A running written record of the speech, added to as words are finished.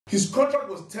His contract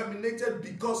was terminated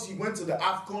because he went to the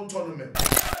Afcon Tournament.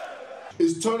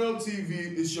 It's Tunnel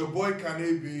TV, it's your boy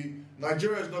Kanebi.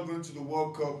 Nigeria is not going to the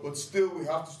World Cup, but still we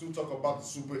have to still talk about the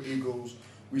Super Eagles.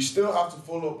 We still have to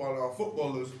follow up on our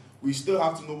footballers. We still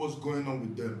have to know what's going on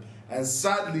with them. And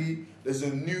sadly, there's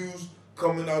a news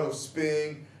coming out of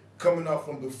Spain, coming out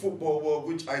from the football world,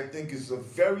 which I think is a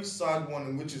very sad one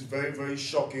and which is very, very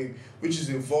shocking, which is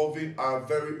involving our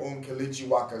very own Kelechi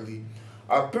Nwakali.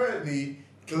 Apparently,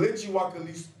 Kelechi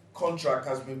Nwakali's contract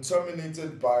has been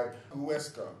terminated by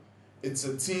Huesca. It's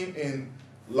a team in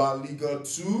La Liga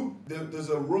 2. There's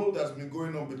a role that's been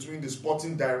going on between the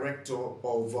sporting director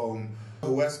of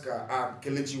Huesca and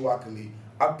Kelechi Nwakali.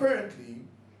 Apparently,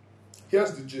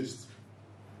 here's the gist.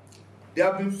 They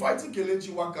have been fighting Kelechi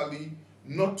Nwakali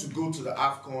not to go to the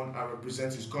Afcon and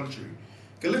represent his country.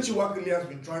 Kelechi Nwakali has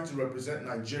been trying to represent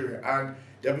Nigeria, and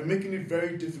they have been making it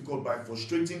very difficult by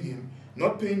frustrating him,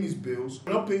 not paying his bills,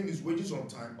 not paying his wages on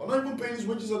time, or not even paying his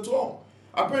wages at all.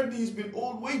 Apparently, he's been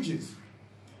owed wages.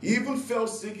 He even fell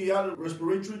sick. He had a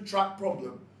respiratory tract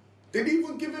problem. They didn't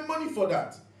even give him money for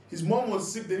that. His mom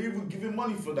was sick. They didn't even give him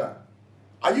money for that.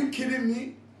 Are you kidding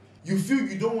me? You feel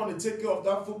you don't want to take care of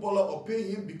that footballer or pay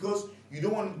him because you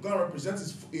don't want to go and represent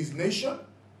his nation?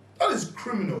 That is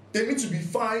criminal. They need to be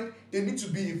fined. They need to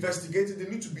be investigated. They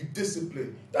need to be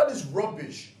disciplined. That is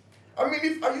rubbish. I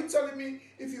mean, are you telling me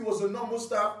if he was a normal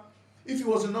staff, he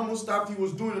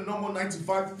was doing a normal 9 to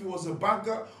 5, if he was a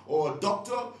banker or a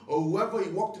doctor or whoever, he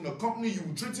worked in a company, you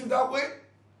would treat him that way?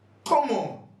 Come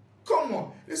on. Come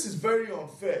on. This is very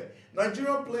unfair.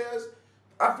 Nigerian players,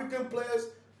 African players,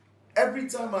 every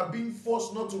time are being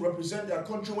forced not to represent their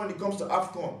country when it comes to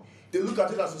Afcon. They look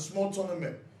at it as a small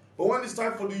tournament. But when it's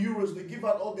time for the Euros, they give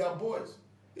out all their boys.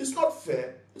 It's not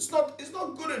fair. It's not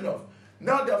good enough.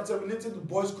 Now they have terminated the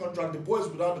boy's contract. The boy is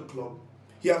without the club.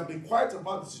 He has been quiet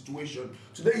about the situation.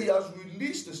 Today he has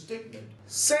released a statement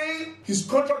saying his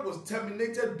contract was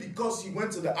terminated because he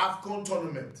went to the Afcon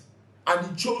Tournament and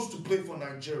he chose to play for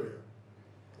Nigeria.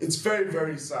 It's very,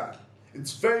 very sad.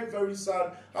 It's very, very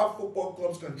sad how football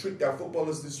clubs can treat their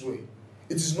footballers this way.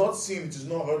 It is not seen, it is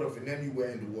not heard of in anywhere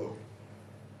in the world.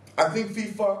 I think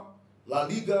FIFA, La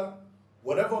Liga,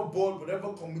 whatever board,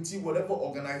 whatever committee, whatever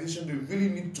organization, they really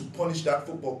need to punish that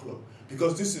football club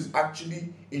because this is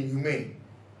actually inhumane.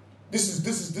 This is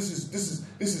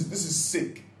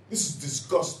sick. This is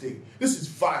disgusting. This is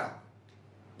vile.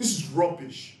 This is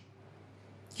rubbish.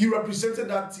 He represented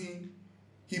that team.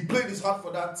 He played his heart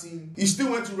for that team. He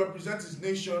still went to represent his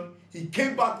nation. He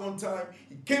came back on time.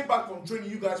 He came back from training.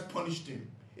 You guys punished him.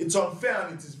 It's unfair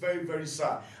and it is very, very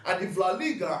sad. And if La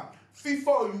Liga, FIFA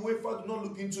or UEFA do not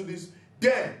look into this,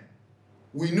 then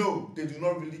we know they do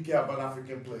not really care about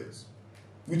African players,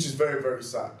 which is very, very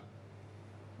sad.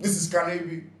 This is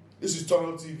Kanebi. This is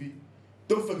Tunnel TV.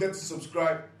 Don't forget to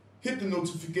subscribe. Hit the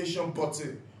notification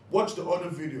button. Watch the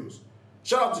other videos.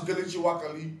 Shout out to Kelechi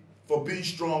Nwakali for being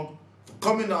strong, for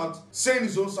coming out, saying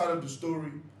his own side of the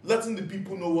story, letting the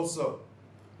people know what's up.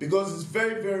 Because it's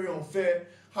very, very unfair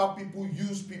how people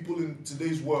use people in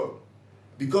today's world.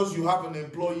 Because you have an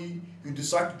employee, you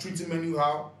decide to treat him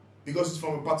anyhow, because he's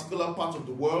from a particular part of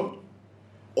the world,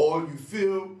 or you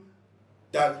feel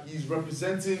that he's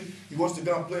representing, he wants to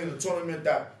go and play in a tournament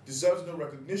that deserves no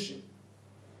recognition.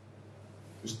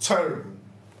 It's terrible.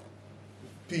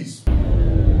 Peace.